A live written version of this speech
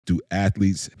Do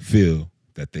athletes feel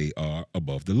that they are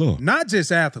above the law? Not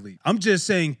just athletes. I'm just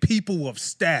saying people of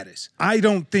status. I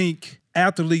don't think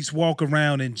athletes walk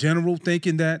around in general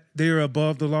thinking that they're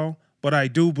above the law, but I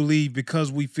do believe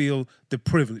because we feel the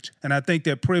privilege. And I think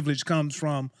that privilege comes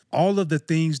from all of the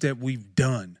things that we've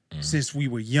done since we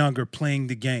were younger playing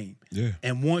the game. Yeah.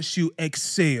 And once you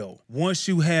excel, once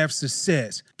you have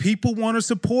success, people want to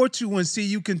support you and see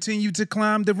you continue to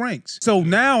climb the ranks. So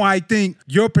now I think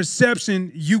your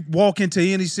perception, you walk into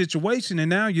any situation and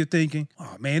now you're thinking,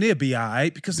 oh man, it'll be all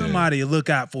right because somebody will look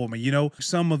out for me. You know,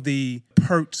 some of the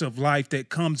perks of life that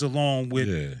comes along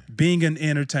with being an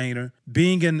entertainer,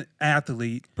 being an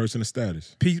athlete. Person of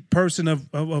status. Person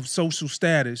of social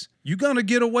status. You're going to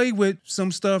get away with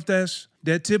some stuff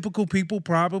that typical people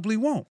probably won't.